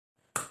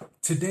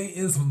Today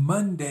is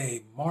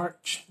Monday,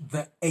 March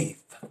the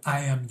 8th.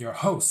 I am your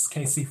host,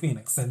 Casey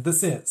Phoenix, and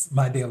this is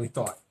my daily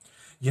thought.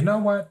 You know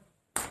what?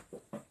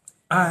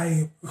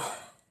 I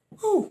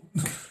whew,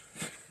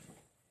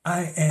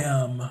 I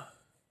am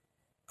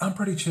I'm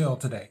pretty chill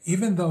today.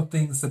 Even though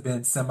things have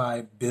been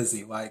semi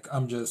busy, I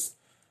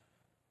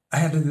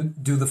had to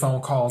do the phone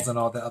calls and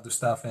all the other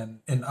stuff and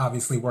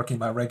obviously working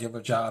my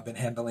regular job and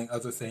handling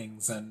other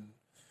things, and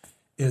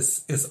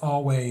it's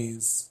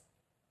always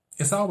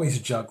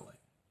juggling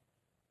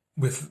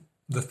with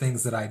the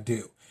things that I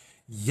do.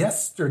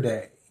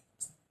 Yesterday,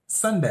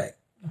 Sunday,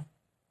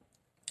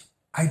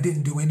 I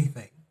didn't do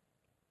anything.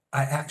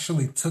 I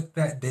actually took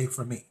that day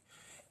for me.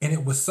 And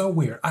it was so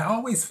weird. I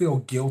always feel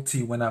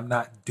guilty when I'm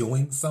not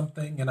doing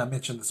something. And I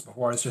mentioned this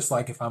before. It's just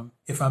like if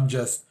I'm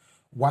just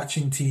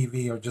watching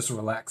TV or just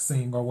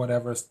relaxing or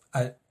whatever,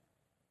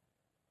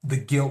 the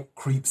guilt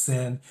creeps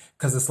in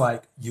because it's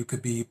like you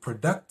could be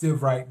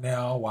productive right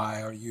now.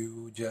 Why are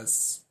you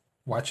just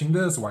watching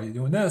this? Why are you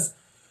doing this?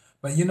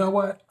 But you know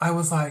what? I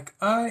was like,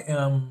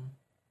 I'm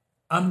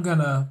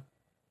gonna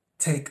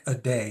take a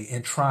day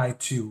and try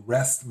to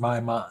rest my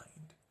mind.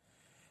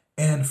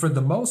 And for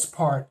the most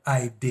part,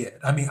 I did.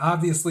 I mean,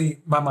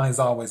 obviously, my mind's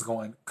always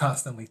going,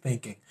 constantly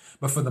thinking.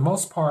 But for the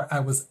most part,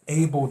 I was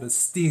able to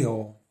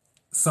steal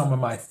some of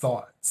my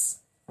thoughts.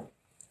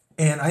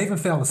 And I even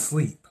fell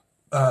asleep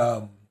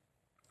while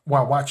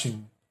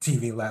watching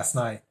TV last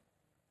night,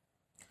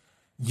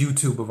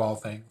 YouTube of all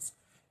things.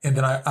 And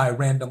then I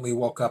randomly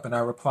woke up and I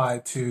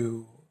replied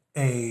to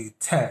a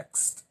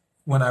text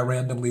when I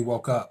randomly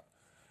woke up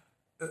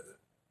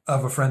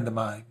of a friend of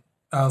mine.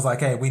 I was like,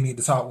 hey, we need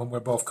to talk when we're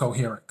both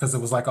coherent because it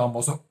was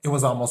almost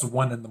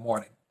 1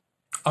 a.m.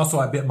 Also,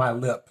 I bit my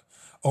lip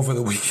over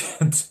the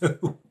weekend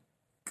too.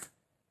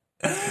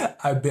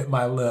 I bit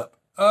my lip.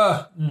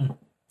 But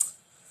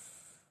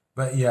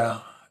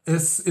yeah,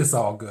 it's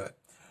all good.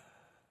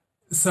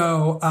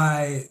 So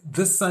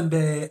this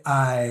Sunday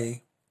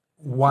I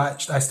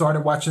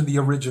started watching the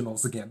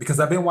originals again because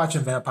I've been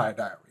watching Vampire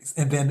Diaries.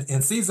 And then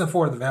in season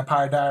 4 of the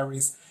Vampire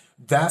Diaries,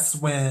 that's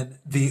when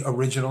the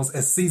originals,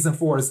 as season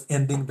 4 is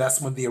ending,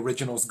 that's when the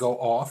originals go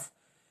off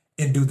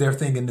and do their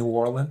thing in New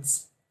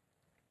Orleans.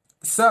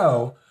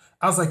 So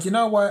I was like, you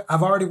know what?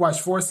 I've already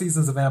watched 4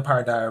 seasons of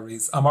Vampire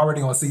Diaries. I'm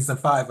already on season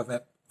 5 of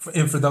it.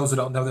 And for those who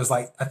don't know, there's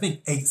I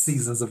think 8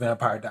 seasons of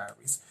Vampire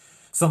Diaries.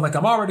 So I'm like,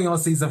 I'm already on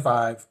season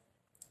 5.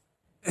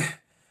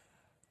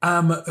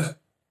 I'm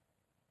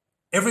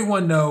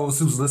Everyone knows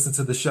who's listened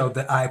to the show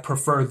that I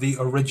prefer the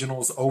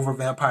originals over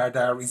Vampire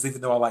Diaries, even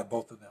though I like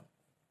both of them.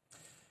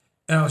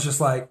 And I was just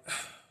like,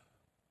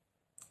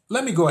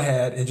 let me go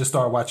ahead and just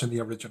start watching the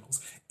originals.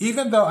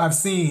 Even though I've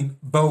seen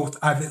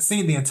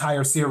the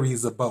entire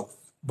series of both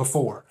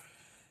before.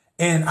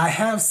 And I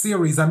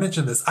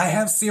mentioned this, I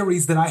have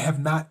series that I have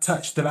not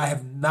touched, that I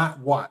have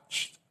not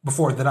watched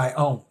before, that I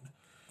own.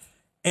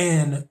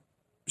 And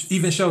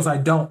even shows I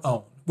don't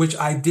own, which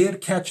I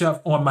did catch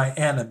up on my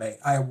anime.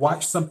 I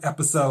watched some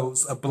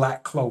episodes of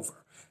Black Clover.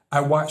 I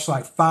watched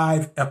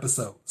 5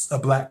 episodes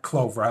of Black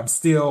Clover. I'm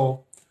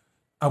still,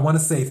 I want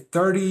to say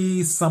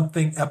 30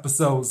 something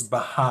episodes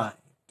behind.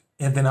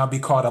 And then I'll be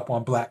caught up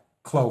on Black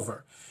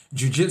Clover.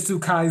 Jujutsu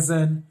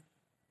Kaisen,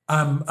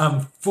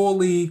 I'm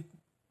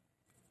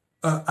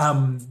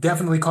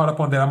definitely caught up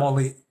on that. I'm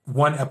only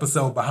 1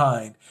 episode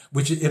behind,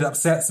 which it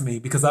upsets me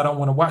because I don't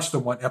want to watch the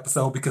 1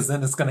 episode because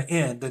then it's going to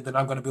end and then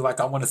I'm going to be like,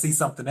 I want to see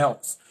something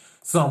else.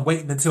 So I'm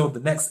waiting until the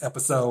next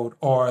episode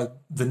or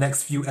the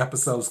next few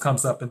episodes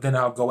comes up and then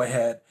I'll go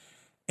ahead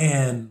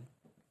and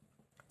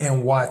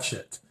watch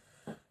it.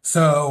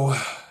 So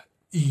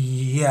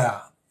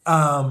yeah,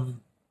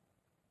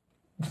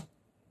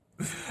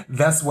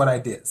 that's what I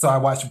did. So I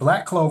watched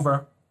Black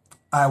Clover.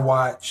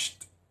 Why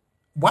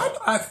do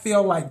I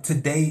feel like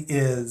today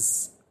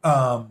is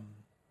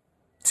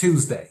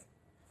Tuesday?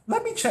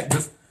 Let me check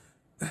this.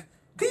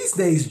 These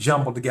days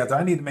jumbled together.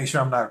 I need to make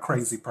sure I'm not a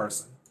crazy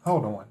person.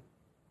 Hold on.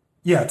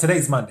 Yeah,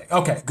 today's Monday.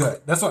 Okay,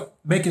 good. That's what,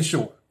 making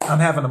sure. I'm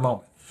having a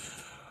moment.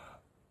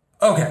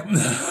 Okay.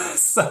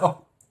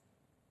 So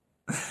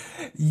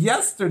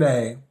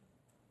yesterday,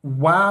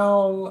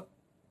 while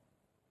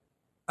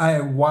I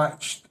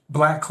watched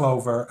Black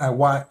Clover, I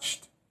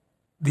watched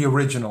the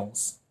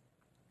originals.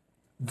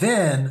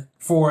 Then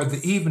for the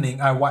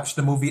evening, I watched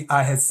the movie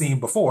I had seen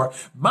before.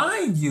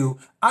 Mind you,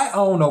 I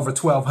own over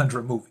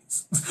 1,200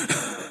 movies,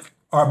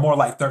 or more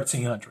like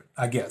 1,300,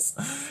 I guess.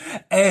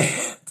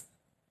 And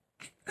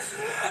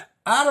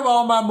out of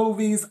all my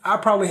movies, I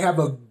probably have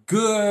a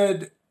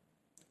good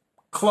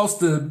close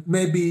to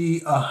maybe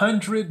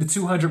 100 to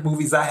 200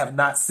 movies I have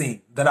not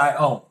seen that I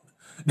own.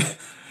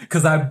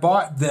 Because I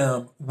bought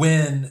them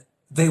when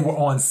they were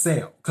on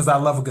sale, because I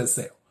love a good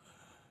sale.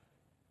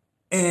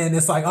 And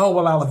it's like, oh,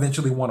 well, I'll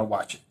eventually want to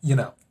watch it,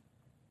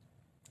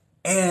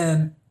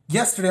 And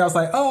yesterday I was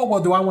like, oh,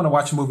 well, do I want to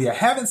watch a movie I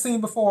haven't seen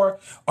before?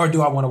 Or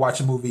do I want to watch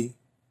a movie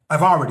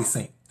I've already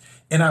seen?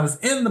 And I was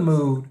in the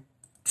mood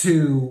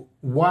to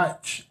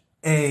watch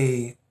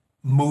a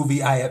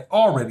movie I had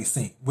already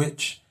seen,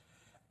 which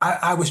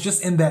I was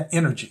just in that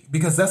energy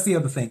because that's the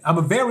other thing. I'm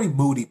a very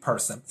moody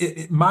person.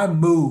 My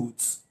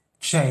moods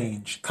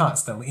change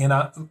constantly, and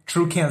I'm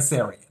true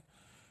Cancerian,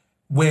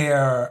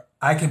 where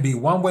I can be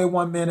one way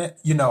one minute,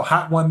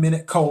 hot one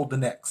minute, cold the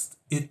next.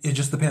 It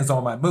just depends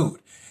on my mood.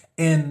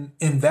 And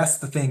that's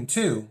the thing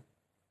too,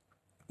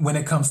 when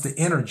it comes to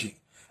energy.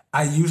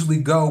 I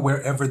usually go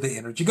wherever the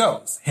energy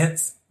goes.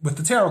 Hence, with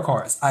the tarot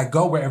cards, I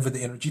go wherever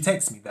the energy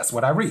takes me. That's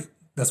what I read.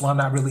 That's why I'm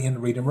not really into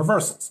reading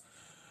reversals.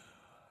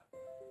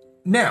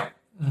 Now,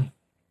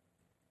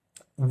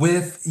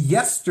 with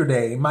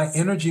yesterday, my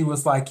energy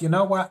was like, you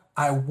know what?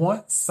 I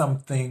want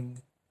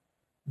something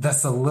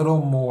that's a little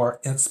more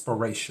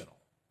inspirational.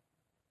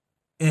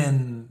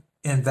 And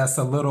that's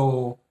a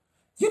little,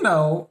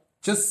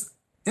 just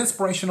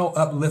inspirational,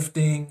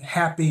 uplifting,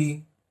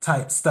 happy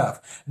type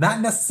stuff.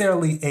 Not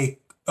necessarily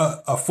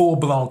a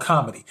full-blown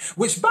comedy,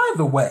 which, by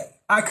the way,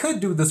 I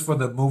could do this for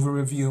the movie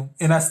review,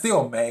 and I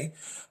still may.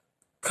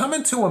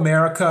 Coming to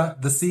America,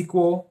 the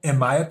sequel, in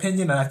my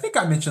opinion, and I think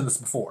I mentioned this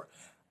before,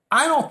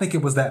 I don't think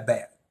it was that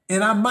bad.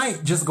 And I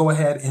might just go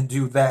ahead and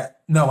do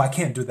that. No, I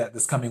can't do that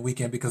this coming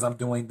weekend because I'm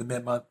doing the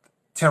mid-month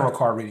tarot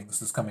card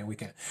readings this coming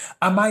weekend.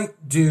 I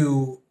might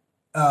do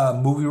a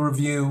movie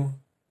review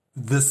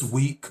this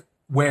week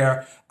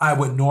where I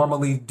would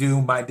normally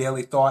do my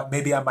daily thought.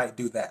 Maybe I might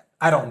do that.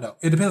 I don't know.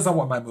 It depends on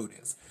what my mood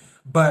is.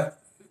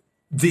 But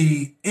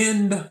the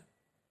end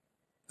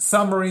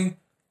summary,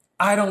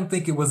 I don't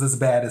think it was as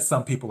bad as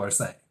some people are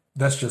saying.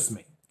 That's just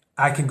me.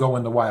 I can go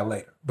into why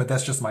later, but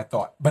that's just my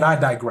thought. But I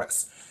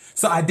digress.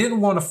 So I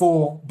didn't want a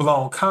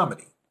full-blown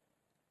comedy.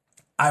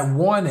 I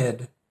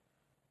wanted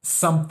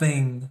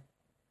something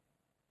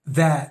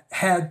that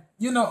had,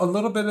 a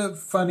little bit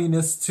of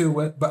funniness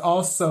to it, but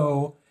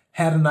also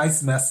had a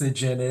nice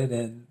message in it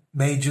and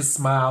made you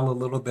smile a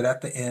little bit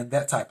at the end,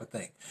 that type of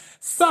thing.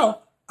 So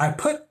I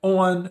put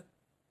on,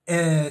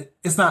 and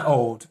it's not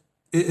old.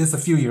 It's a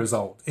few years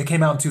old. It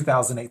came out in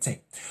 2018.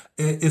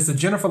 It's a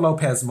Jennifer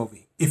Lopez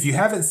movie. If you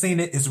haven't seen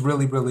it, it's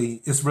really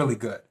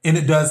good. And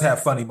it does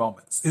have funny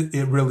moments.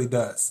 It really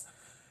does.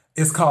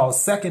 It's called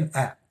Second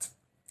Act.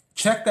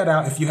 Check that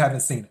out if you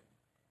haven't seen it.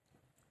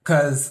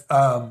 Because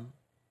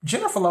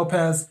Jennifer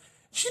Lopez,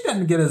 she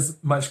doesn't get as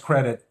much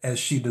credit as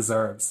she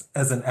deserves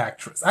as an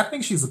actress. I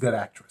think she's a good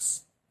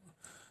actress.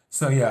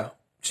 So yeah,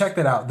 check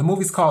that out. The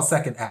movie's called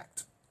Second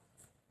Act.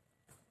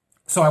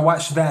 So I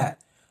watched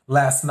that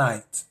last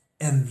night.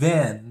 And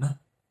then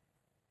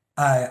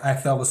I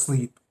fell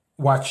asleep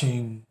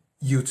watching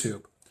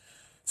YouTube.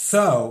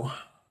 So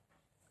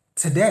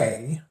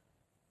today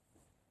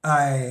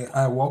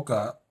I woke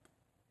up,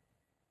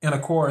 and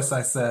of course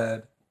I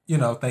said,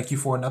 thank you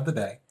for another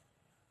day.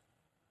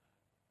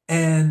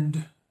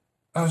 And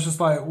I was just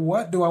like,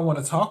 what do I want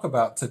to talk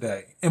about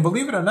today? And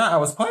believe it or not, I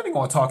was planning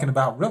on talking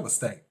about real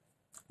estate.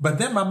 But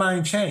then my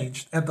mind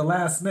changed at the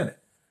last minute.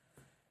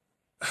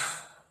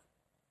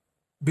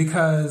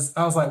 Because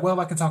I was like, well,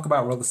 I can talk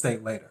about real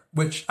estate later,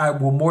 which I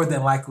will more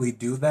than likely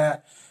do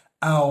that.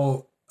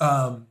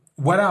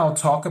 What I'll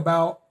talk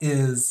about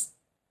is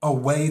a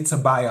way to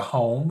buy a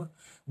home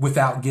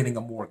without getting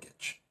a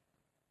mortgage.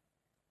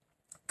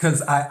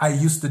 Because I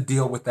used to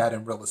deal with that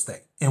in real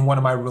estate, in one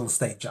of my real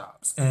estate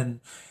jobs.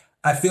 And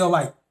I feel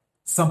like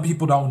some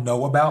people don't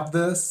know about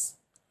this.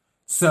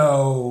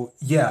 So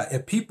yeah,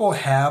 if people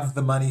have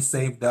the money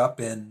saved up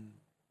and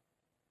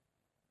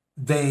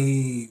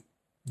they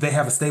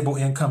have a stable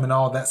income and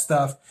all that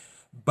stuff,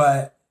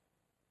 but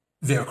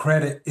their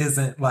credit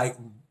isn't like,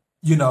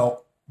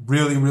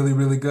 really, really,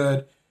 really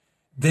good,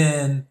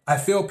 then I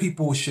feel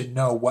people should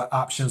know what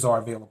options are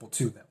available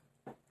to them.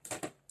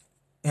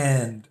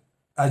 And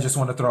I just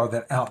want to throw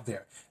that out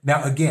there.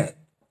 Now, again,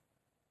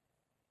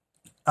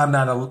 I'm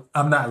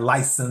not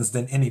licensed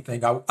in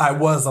anything. I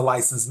was a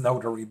licensed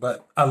notary,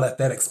 but I let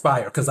that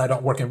expire because I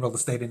don't work in real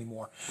estate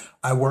anymore.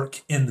 I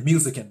work in the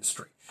music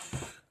industry.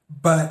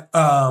 But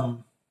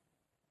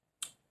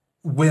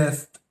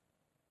with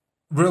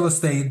real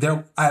estate,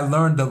 I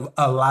learned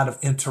a lot of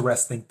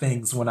interesting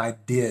things when I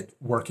did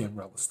work in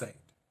real estate.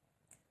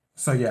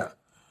 So yeah.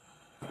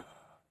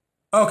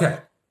 Okay.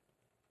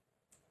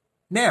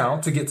 Now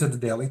to get to the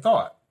daily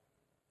thought.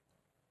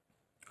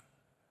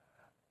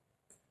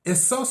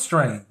 It's so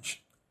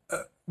strange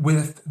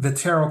with the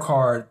tarot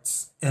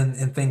cards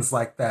and things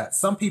like that.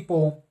 Some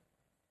people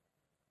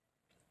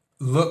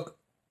look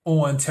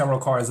on tarot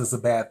cards as a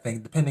bad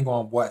thing, depending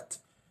on what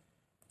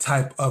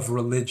type of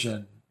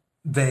religion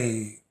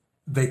they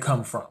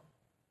come from.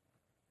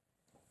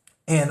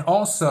 And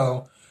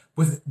also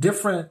with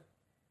different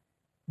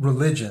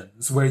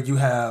religions where you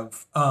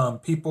have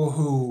people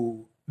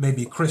who may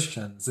be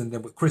Christians, and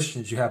then with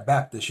Christians you have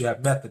Baptists, you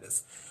have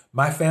Methodists.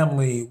 My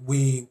family,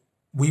 we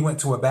went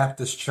to a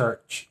Baptist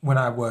church when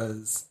I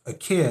was a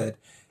kid,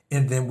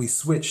 and then we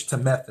switched to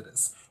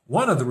Methodist.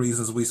 One of the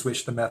reasons we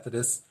switched to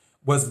Methodist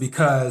was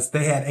because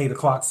they had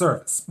 8:00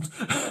 service.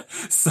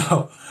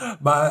 So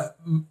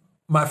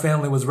my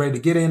family was ready to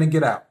get in and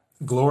get out.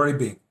 Glory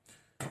be.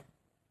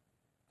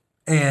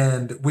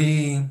 And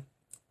we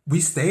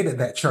stayed at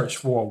that church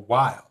for a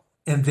while.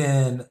 And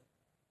then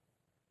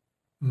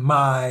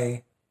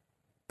my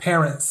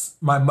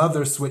my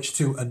mother switched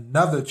to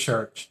another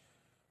church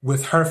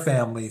with her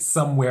family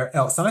somewhere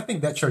else. And I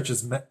think that church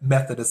is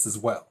Methodist as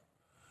well.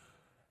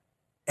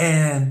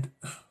 And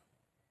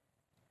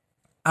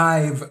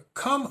I've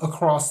come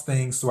across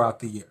things throughout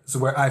the years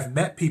where I've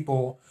met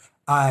people.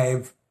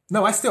 I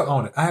still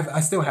own it. I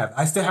still have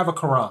a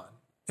Quran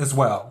as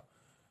well.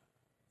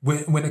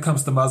 When it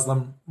comes to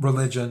Muslim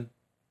religion,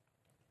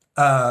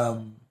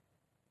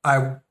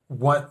 I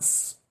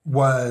once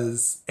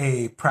was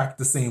a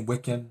practicing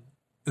Wiccan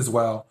as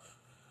well.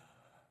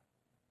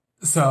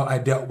 So I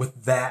dealt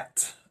with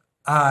that.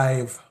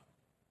 I've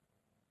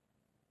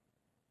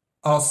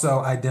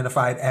also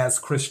identified as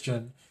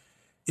Christian.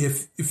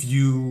 If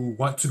you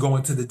want to go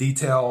into the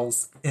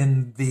details,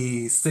 in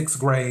the 6th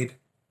grade,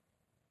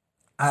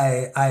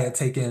 I had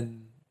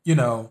taken,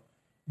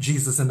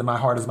 Jesus into my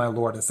heart as my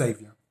Lord and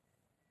Savior,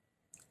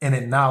 and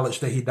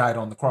acknowledged that he died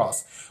on the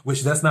cross,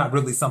 which that's not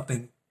really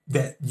something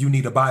that you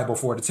need a Bible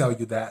for to tell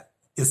you that.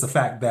 It's the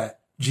fact that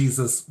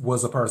Jesus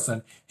was a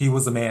person, he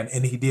was a man,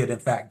 and he did in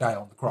fact die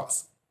on the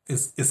cross.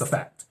 It's a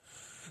fact.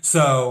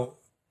 So,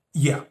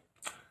 yeah.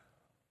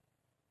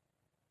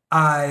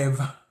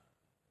 I've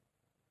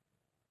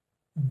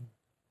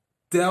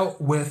dealt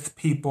with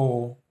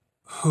people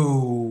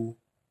who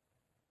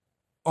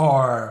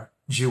are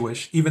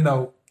Jewish, even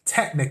though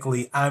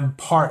technically I'm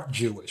part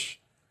Jewish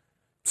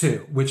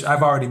too, which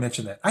I've already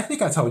mentioned that. I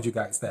think I told you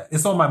guys that.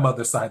 It's on my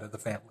mother's side of the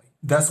family.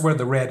 That's where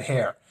the red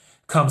hair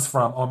comes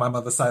from on my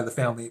mother's side of the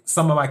family.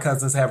 Some of my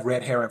cousins have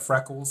red hair and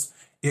freckles.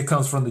 It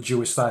comes from the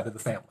Jewish side of the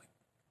family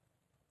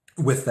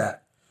with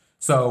that.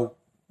 So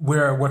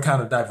we're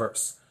kind of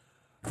diverse.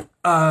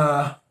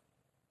 And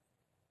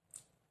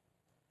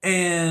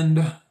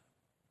I'm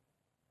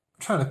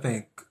trying to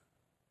think.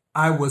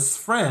 I was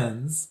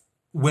friends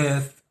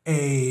with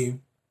a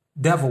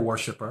devil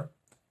worshiper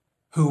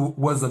who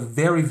was a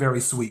very, very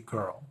sweet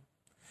girl.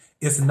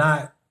 It's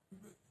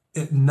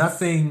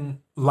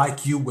nothing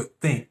like you would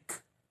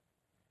think.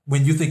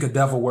 When you think of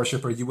devil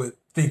worshiper, you would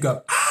think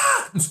of,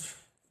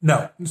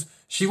 No,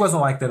 she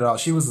wasn't like that at all.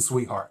 She was a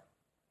sweetheart.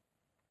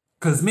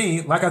 Because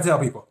me, like I tell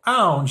people, I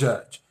don't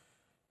judge.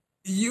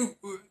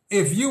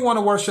 If you want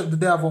to worship the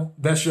devil,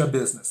 that's your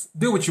business.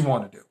 Do what you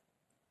want to do.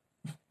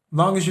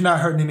 Long as you're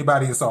not hurting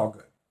anybody, it's all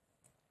good.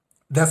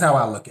 That's how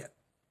I look at it.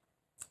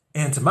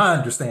 And to my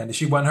understanding,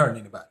 she wasn't hurting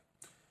anybody.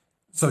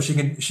 So she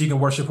can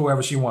worship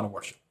whoever she want to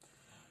worship.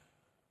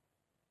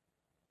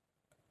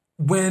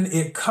 When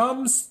it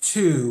comes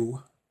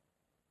to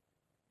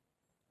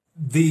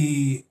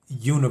the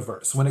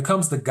universe, when it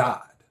comes to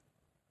God,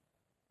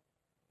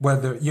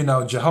 whether,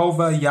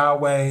 Jehovah,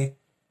 Yahweh,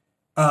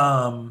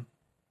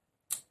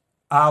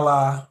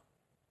 Allah,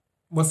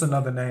 what's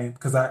another name?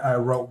 Because I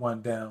wrote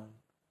one down.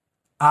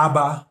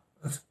 Abba,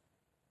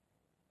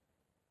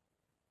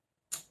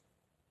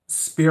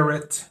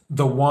 Spirit,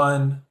 the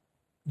One,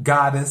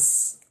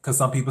 Goddess, because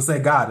some people say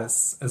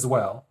Goddess as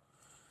well,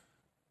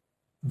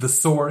 the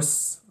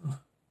Source,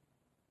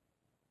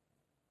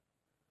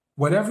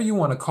 whatever you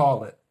want to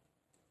call it.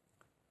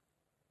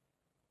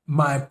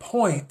 My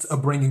point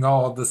of bringing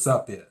all of this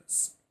up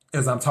is,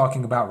 as I'm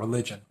talking about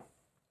religion,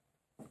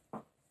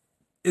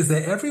 is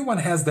that everyone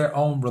has their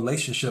own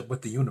relationship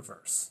with the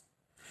universe.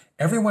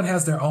 Everyone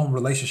has their own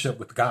relationship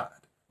with God.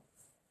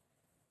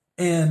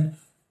 And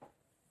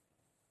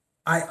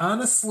I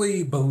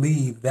honestly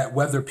believe that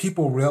whether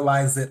people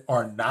realize it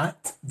or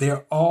not,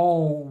 they're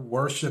all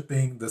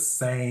worshiping the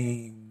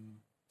same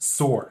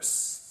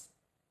source.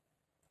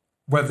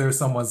 Whether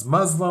someone's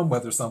Muslim,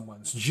 whether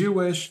someone's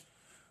Jewish,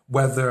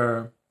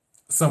 whether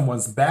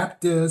someone's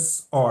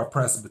Baptist or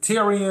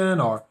Presbyterian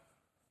or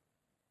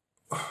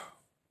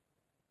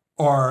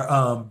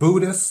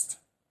Buddhist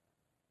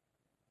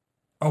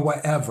or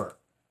whatever.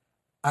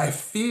 I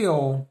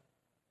feel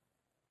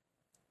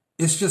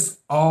it's just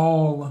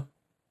all,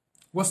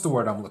 what's the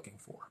word I'm looking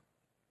for?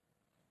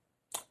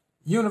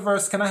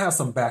 Universe, can I have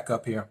some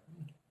backup here?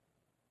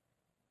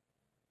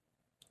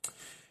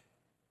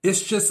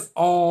 It's just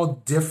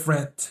all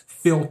different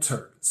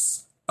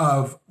filters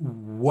of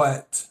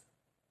what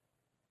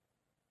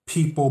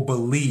people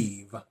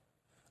believe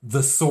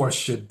the source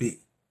should be.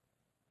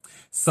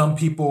 Some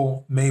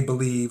people may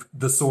believe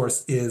the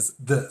source is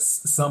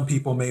this. Some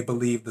people may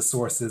believe the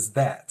source is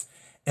that.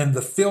 And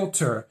the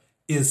filter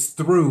is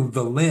through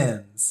the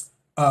lens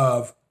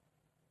of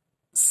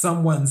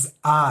someone's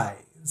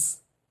eyes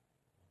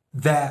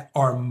that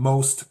are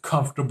most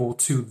comfortable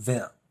to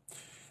them.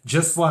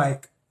 Just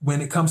like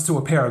when it comes to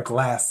a pair of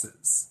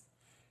glasses,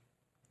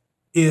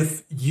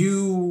 if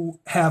you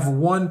have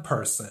one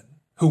person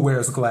who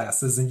wears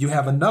glasses and you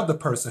have another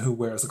person who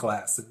wears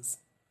glasses,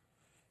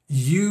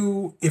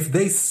 if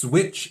they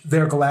switch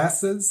their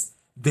glasses,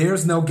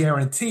 there's no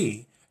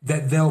guarantee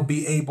that they'll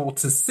be able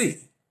to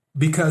see,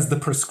 because the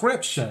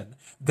prescription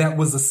that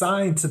was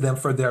assigned to them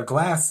for their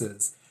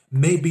glasses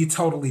may be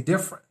totally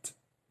different.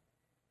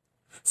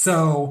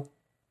 So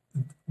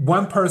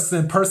one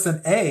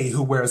person A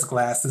who wears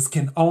glasses,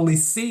 can only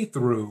see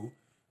through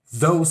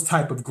those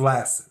type of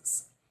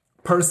glasses.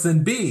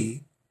 Person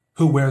B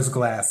who wears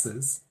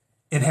glasses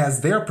and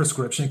has their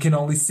prescription can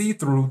only see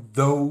through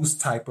those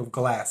type of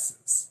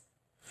glasses.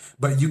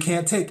 But you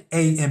can't take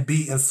A and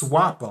B and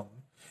swap them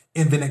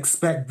and then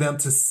expect them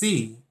to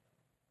see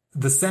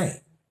the same.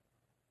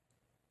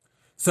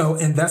 So,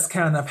 and that's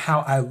kind of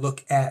how I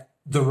look at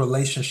the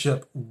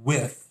relationship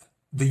with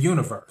the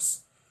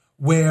universe,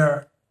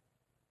 where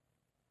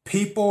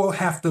people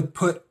have to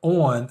put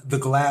on the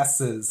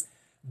glasses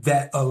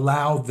that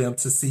allow them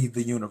to see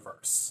the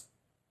universe,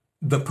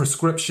 the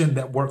prescription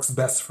that works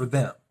best for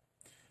them.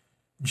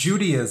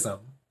 Judaism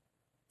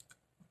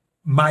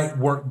might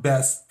work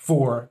best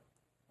for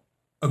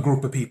a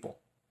group of people.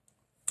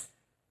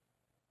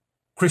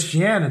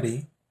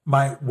 Christianity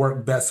might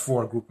work best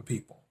for a group of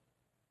people.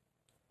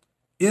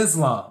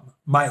 Islam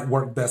might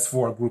work best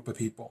for a group of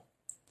people.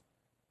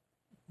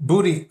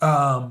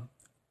 Buddhism,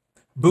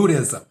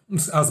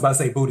 I was about to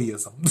say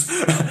Buddhism.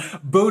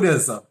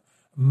 Buddhism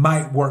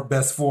might work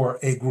best for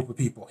a group of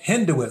people.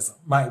 Hinduism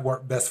might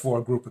work best for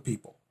a group of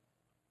people.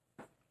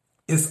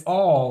 It's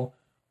all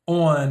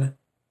on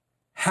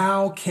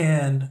how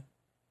can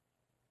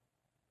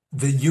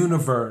the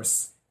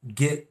universe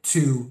get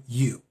to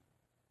you?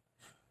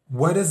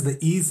 What is the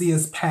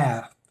easiest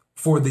path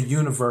for the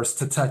universe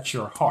to touch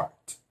your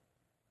heart?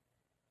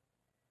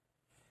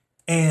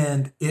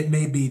 And it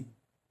may be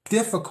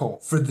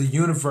difficult for the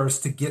universe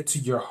to get to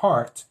your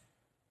heart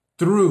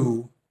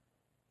through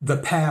the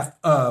path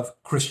of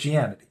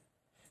Christianity.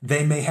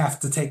 They may have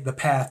to take the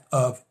path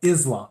of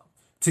Islam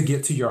to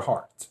get to your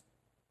heart.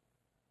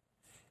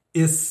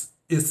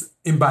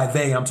 And by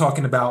they, I'm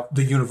talking about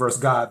the universe,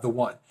 God, the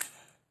one.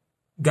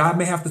 God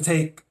may have to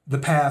take the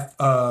path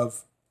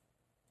of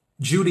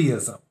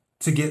Judaism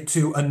to get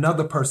to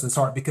another person's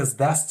heart, because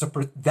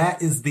that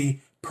is the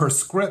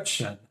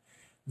prescription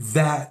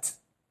that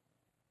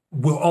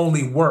will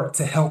only work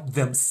to help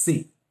them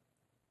see,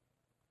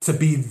 to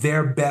be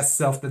their best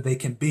self that they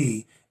can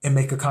be and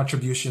make a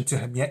contribution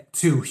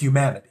to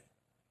humanity.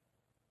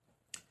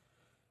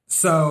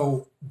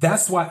 So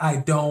that's why I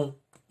don't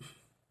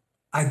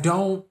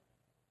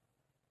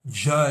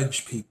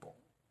judge people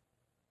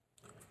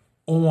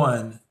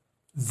on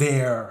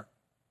their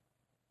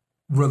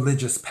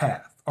religious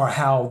path or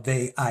how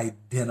they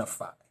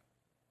identify.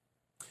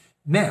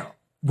 Now,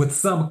 with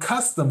some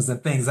customs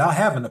and things, I'll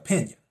have an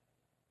opinion,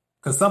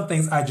 because some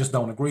things I just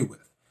don't agree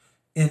with.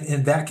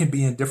 And that can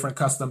be in different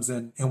customs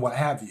and what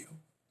have you.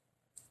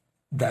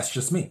 That's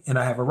just me, and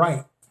I have a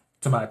right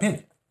to my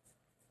opinion.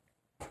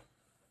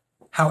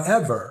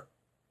 However,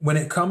 when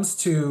it comes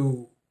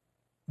to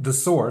the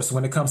source,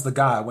 when it comes to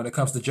God, when it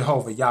comes to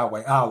Jehovah,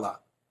 Yahweh, Allah,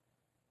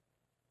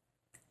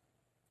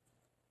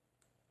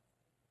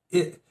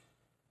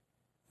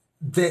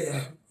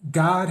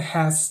 God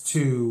has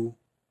to,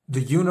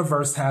 the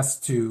universe has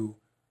to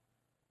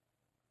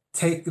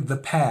take the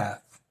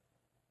path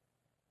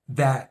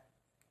that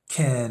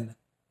can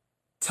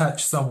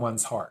touch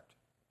someone's heart.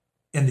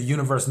 And the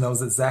universe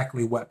knows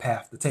exactly what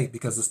path to take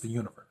because it's the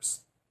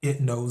universe.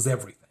 It knows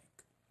everything.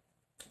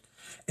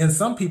 And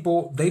some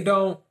people, they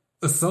don't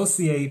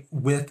associate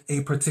with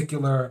a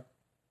particular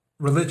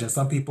religion.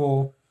 Some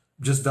people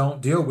just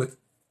don't deal with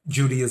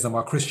Judaism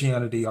or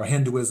Christianity or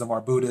Hinduism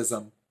or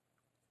Buddhism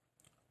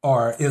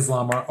or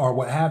Islam or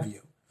what have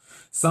you.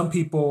 Some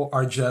people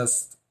are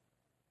just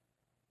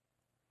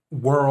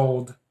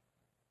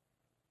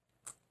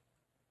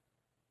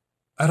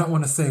I don't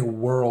want to say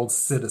world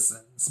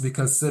citizens,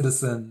 because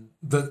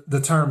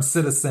the term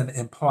citizen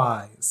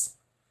implies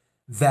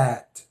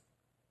that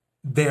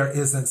there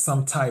isn't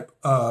some type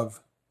of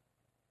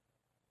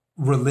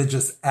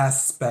religious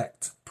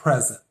aspect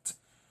present.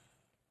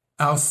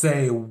 I'll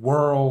say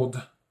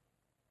world,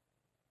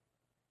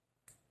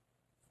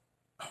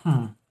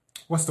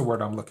 what's the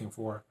word I'm looking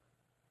for?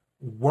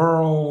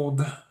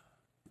 World,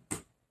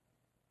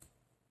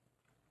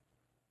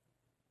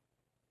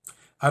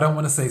 I don't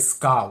want to say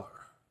scholar.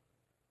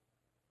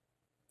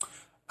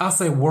 I'll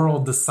say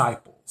world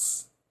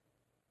disciples.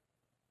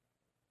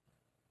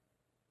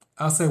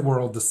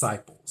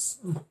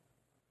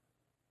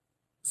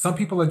 Some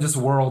people are just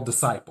world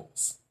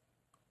disciples,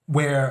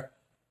 where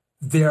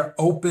they're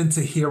open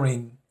to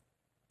hearing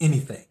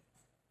anything.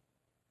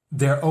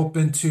 They're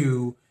open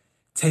to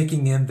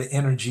taking in the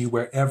energy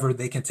wherever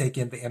they can take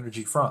in the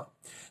energy from.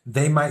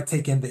 They might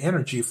take in the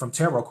energy from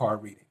tarot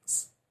card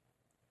readings,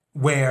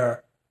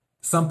 where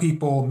some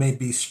people may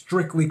be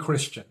strictly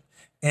Christian.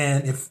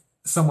 And if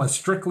someone's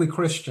strictly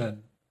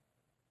Christian,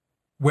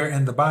 where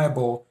in the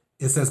Bible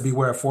it says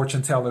beware of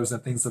fortune tellers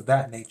and things of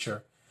that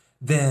nature,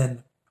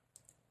 then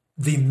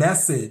the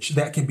message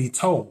that can be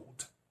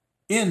told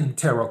in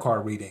tarot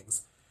card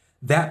readings,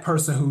 that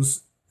person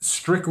who's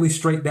strictly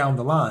straight down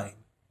the line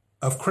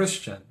of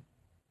Christian,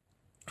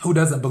 who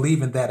doesn't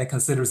believe in that and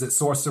considers it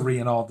sorcery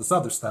and all this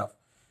other stuff,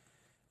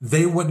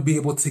 they wouldn't be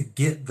able to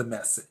get the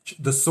message.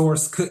 The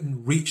source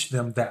couldn't reach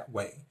them that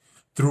way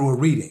through a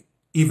reading,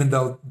 even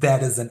though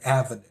that is an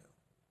avenue.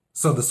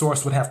 So the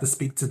source would have to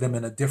speak to them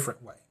in a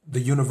different way. The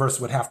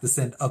universe would have to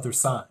send other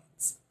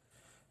signs.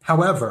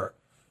 However,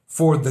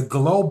 for the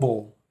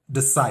global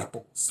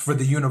disciples, for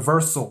the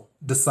universal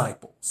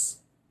disciples.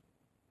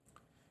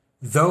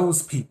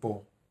 Those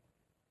people,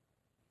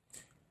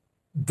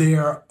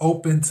 they're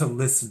open to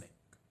listening.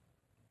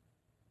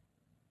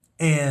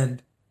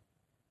 And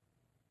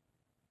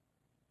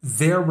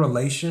their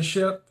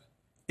relationship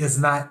is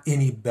not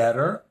any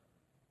better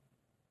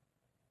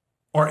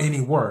or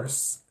any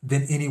worse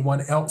than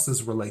anyone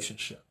else's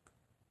relationship.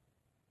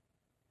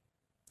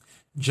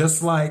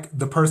 Just like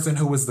the person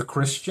who is the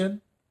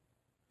Christian,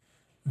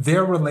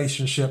 their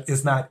relationship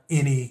is not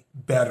any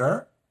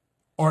better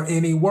or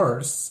any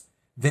worse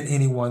than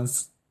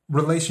anyone's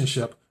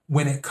relationship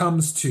when it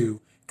comes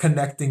to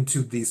connecting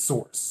to the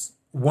source.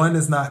 One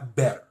is not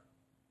better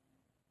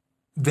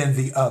than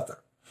the other.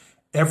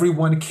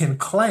 Everyone can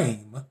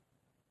claim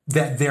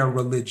that their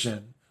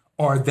religion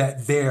or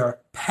that their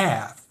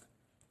path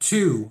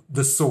to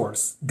the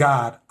source,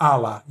 God,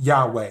 Allah,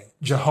 Yahweh,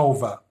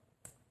 Jehovah,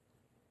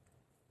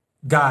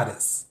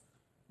 Goddess,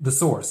 the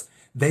source,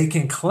 they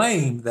can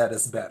claim that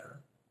it's better.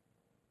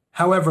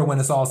 However, when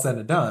it's all said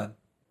and done,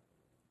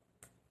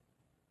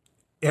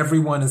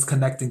 everyone is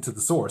connecting to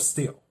the source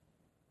still.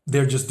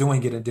 They're just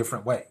doing it in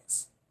different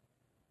ways.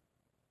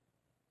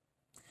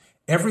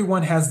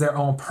 Everyone has their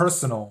own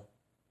personal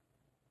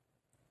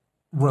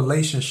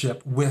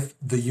relationship with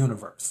the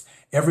universe.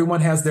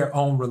 Everyone has their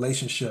own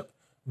relationship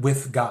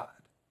with God.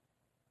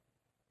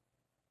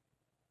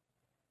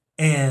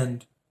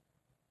 And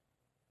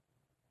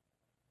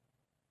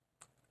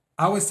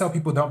I always tell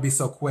people, don't be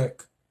so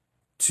quick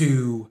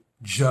to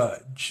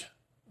judge.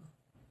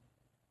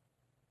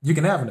 You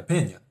can have an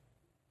opinion.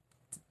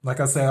 Like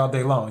I say all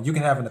day long, you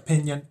can have an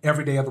opinion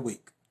every day of the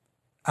week.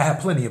 I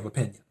have plenty of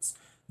opinions.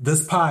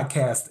 This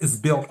podcast is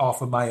built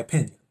off of my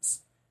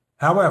opinions.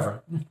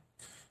 However,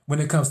 when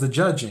it comes to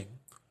judging,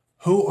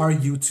 who are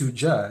you to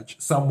judge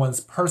someone's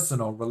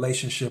personal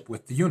relationship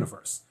with the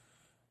universe?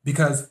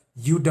 Because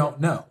you don't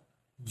know.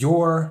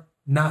 You're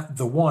not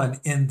the one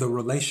in the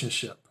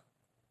relationship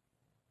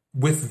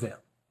with them.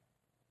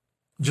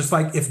 Just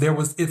like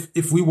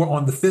if we were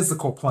on the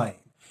physical plane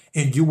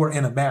and you were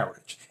in a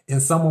marriage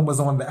and someone was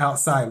on the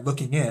outside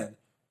looking in,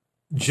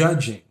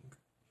 judging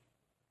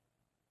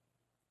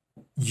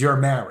your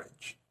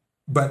marriage,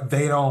 but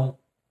they don't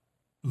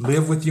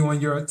live with you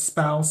and your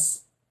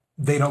spouse,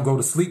 they don't go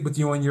to sleep with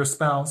you and your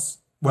spouse.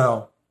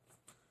 Well,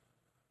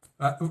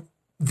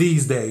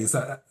 these days,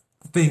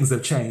 things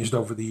have changed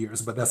over the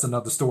years, but that's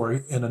another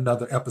story in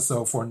another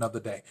episode for another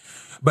day.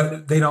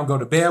 But they don't go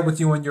to bed with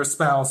you and your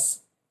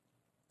spouse.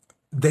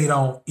 They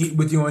don't eat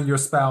with you and your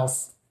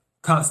spouse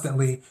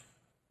constantly.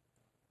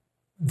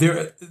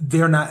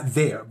 They're not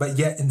there, but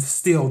yet and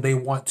still they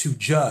want to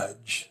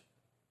judge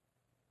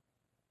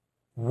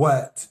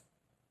what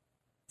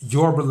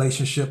your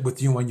relationship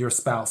with you and your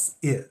spouse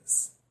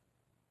is.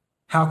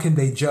 How can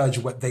they judge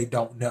what they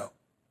don't know?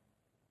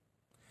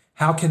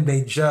 How can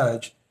they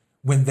judge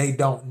when they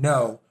don't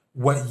know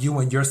what you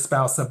and your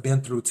spouse have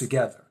been through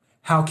together?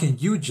 How can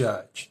you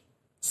judge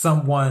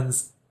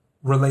someone's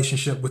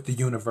relationship with the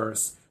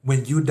universe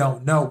when you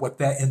don't know what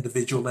that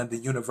individual and the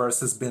universe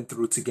has been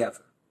through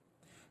together?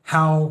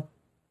 How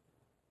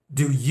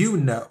do you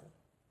know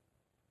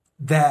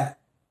that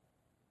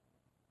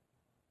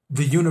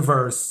the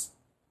universe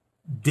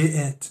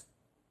didn't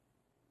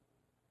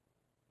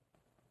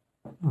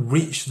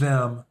reach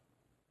them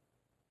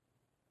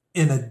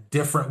in a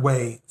different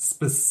way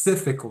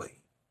specifically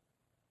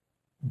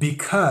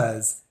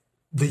because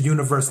the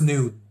universe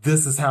knew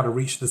this is how to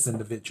reach this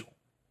individual?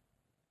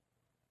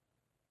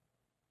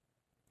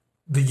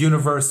 The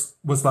universe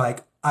was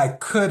like, I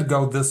could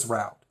go this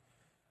route,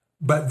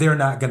 but they're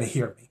not going to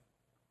hear me.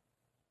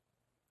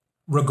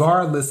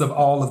 Regardless of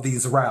all of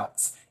these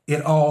routes,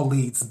 it all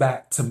leads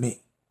back to me,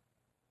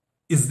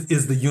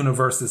 is the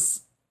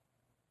universe's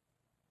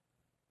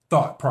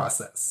thought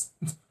process.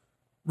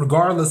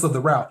 Regardless of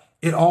the route,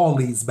 it all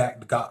leads back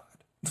to God,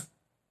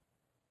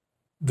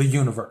 the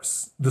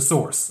universe, the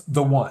source,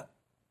 the one,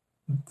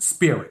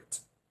 spirit.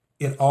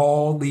 It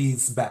all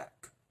leads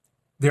back.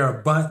 There are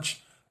a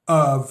bunch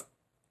of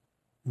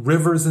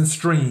rivers and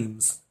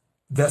streams.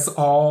 That's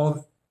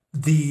all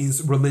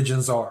these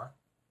religions are.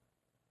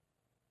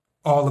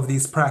 All of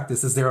these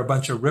practices, there are a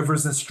bunch of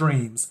rivers and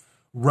streams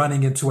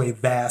running into a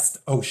vast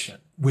ocean,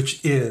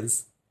 which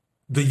is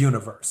the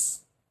universe.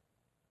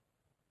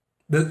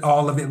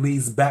 All of it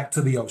leads back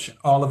to the ocean.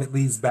 All of it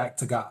leads back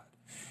to God.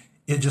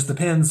 It just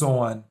depends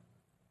on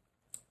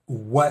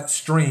what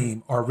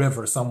stream or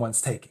river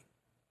someone's taking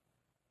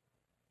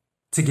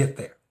to get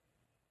there.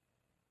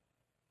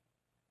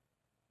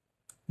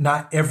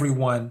 Not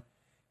everyone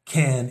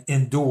can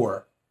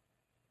endure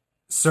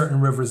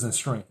certain rivers and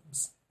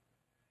streams.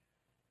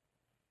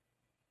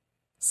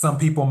 Some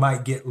people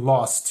might get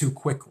lost too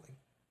quickly.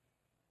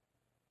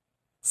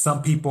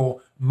 Some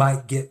people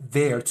might get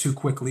there too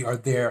quickly or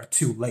there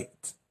too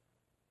late.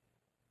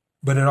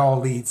 But it all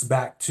leads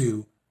back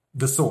to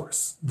the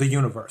source, the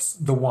universe,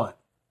 the one.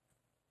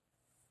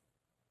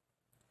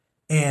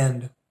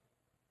 And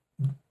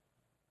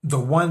the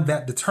one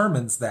that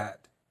determines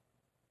that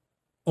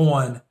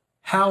on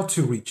how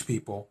to reach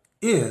people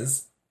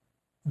is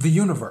the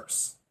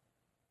universe.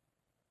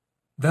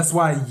 That's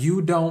why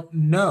you don't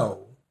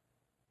know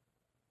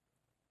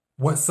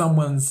what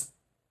someone's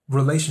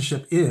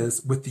relationship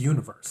is with the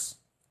universe.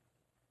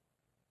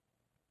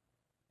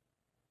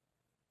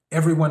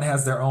 Everyone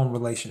has their own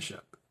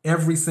relationship.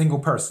 Every single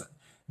person.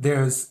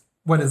 There's,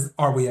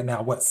 are we at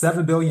now? What,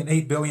 7 billion,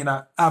 8 billion?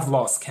 I've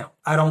lost count.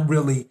 I don't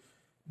really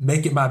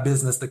make it my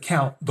business to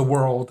count the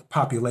world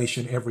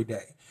population every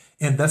day.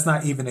 And that's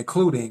not even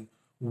including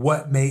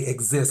what may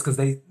exist, because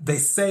they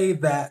say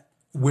that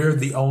we're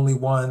the only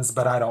ones,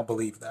 but I don't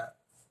believe that.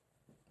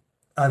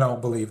 I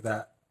don't believe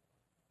that.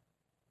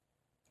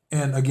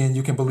 And again,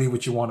 you can believe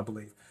what you want to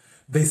believe.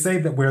 They say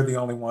that we're the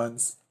only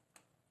ones.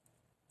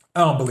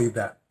 I don't believe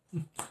that.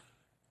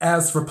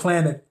 As for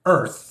planet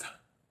Earth,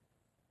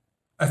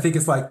 I think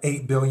it's like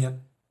 8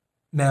 billion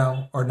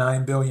now, or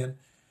 9 billion.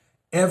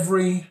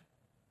 Every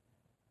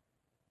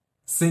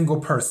single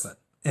person,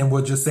 and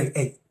we'll just say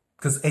 8,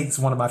 because 8 is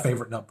one of my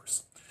favorite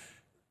numbers.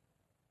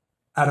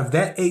 Out of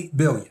that 8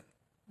 billion,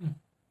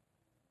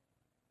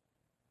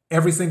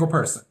 every single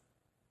person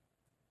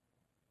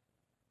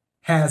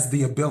has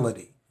the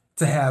ability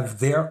to have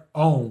their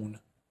own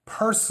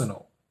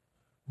personal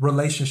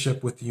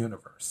relationship with the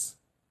universe.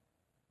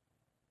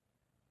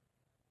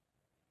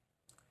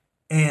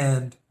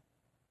 And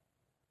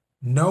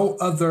no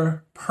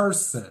other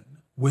person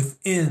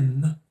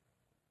within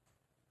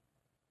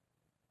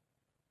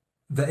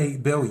the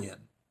 8 billion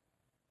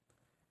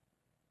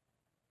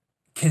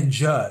can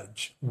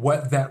judge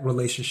what that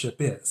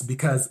relationship is,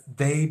 because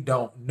they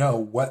don't know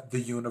what the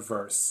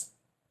universe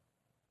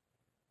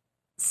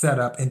set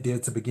up and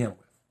did to begin with.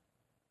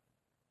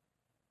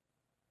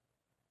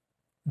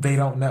 They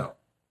don't know.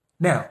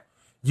 Now,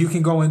 you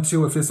can go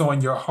into, if it's on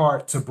your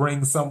heart to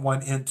bring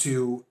someone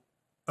into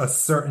a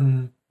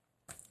certain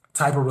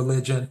type of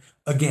religion,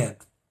 again,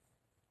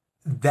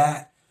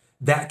 that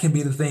can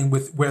be the thing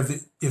with where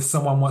if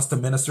someone wants to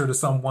minister to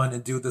someone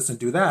and do this and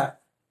do that,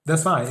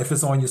 that's fine. If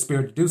it's on your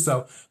spirit to do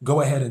so,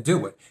 go ahead and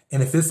do it.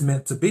 And if it's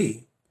meant to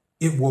be,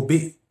 it will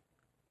be.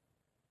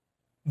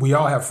 We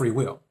all have free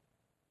will.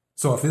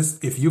 So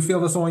if you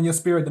feel it's on your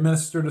spirit to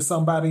minister to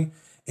somebody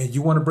and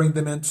you want to bring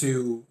them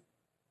into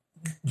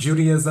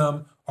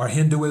Judaism or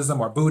Hinduism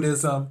or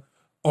Buddhism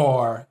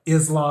or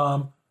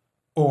Islam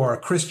or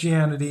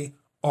Christianity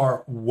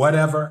or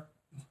whatever,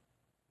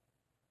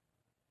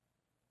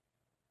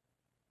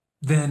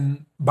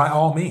 then by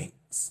all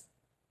means,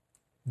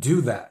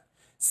 do that.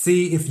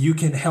 See if you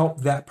can help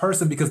that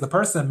person, because the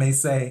person may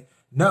say,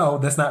 no,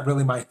 that's not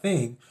really my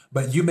thing,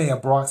 but you may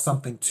have brought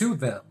something to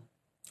them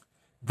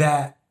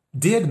that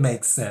did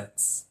make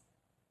sense,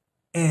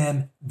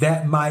 and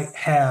that might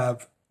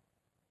have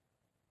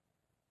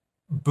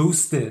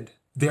boosted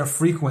their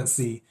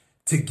frequency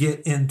to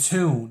get in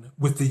tune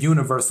with the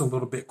universe a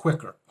little bit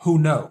quicker. Who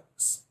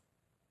knows?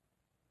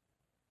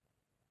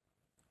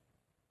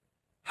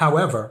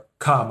 However,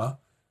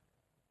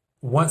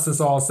 once it's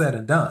all said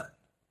and done,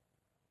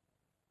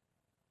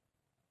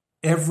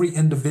 every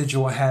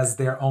individual has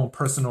their own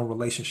personal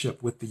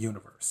relationship with the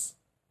universe.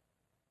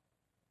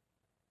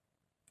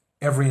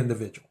 Every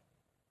individual.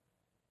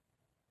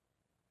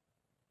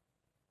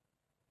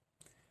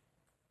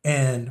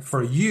 And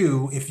for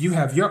you, if you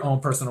have your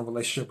own personal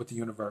relationship with the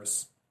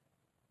universe,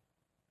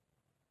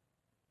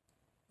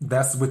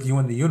 that's with you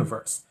and the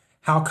universe.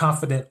 How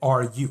confident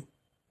are you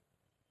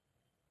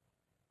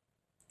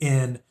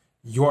in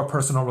your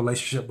personal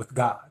relationship with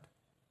God,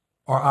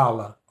 or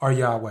Allah, or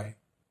Yahweh,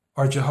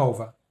 or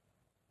Jehovah?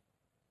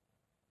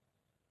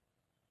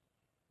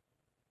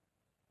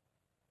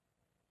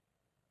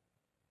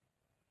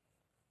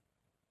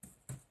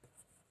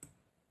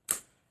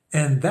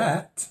 And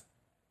that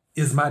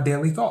is my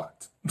daily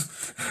thought.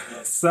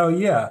 So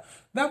yeah,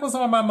 that was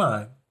on my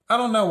mind. I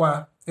don't know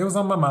why. It was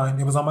on my mind.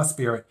 It was on my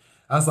spirit.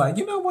 I was like,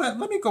 you know what?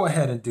 Let me go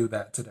ahead and do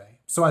that today.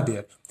 So I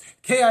did.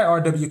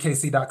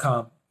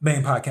 KIRWKC.com,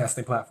 main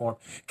podcasting platform.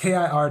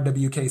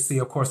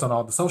 KIRWKC, of course, on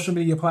all the social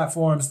media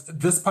platforms.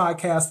 This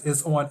podcast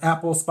is on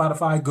Apple,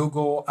 Spotify,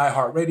 Google,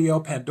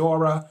 iHeartRadio,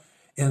 Pandora,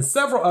 and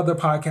several other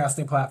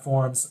podcasting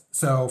platforms.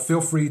 So feel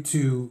free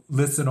to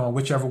listen on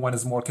whichever one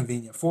is more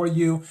convenient for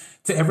you.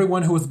 To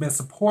everyone who has been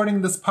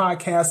supporting this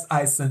podcast,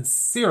 I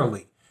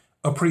sincerely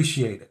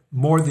appreciate it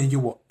more than you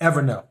will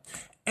ever know.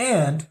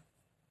 And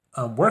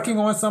I'm working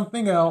on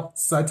something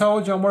else. I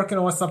told you I'm working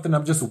on something.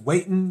 I'm just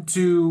waiting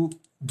to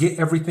get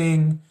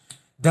everything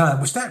done,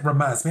 which that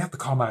reminds me, I have to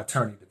call my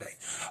attorney today.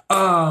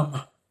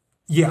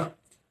 Yeah.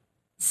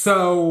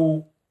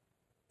 So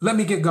let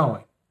me get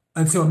going.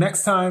 Until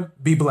next time,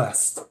 be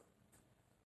blessed.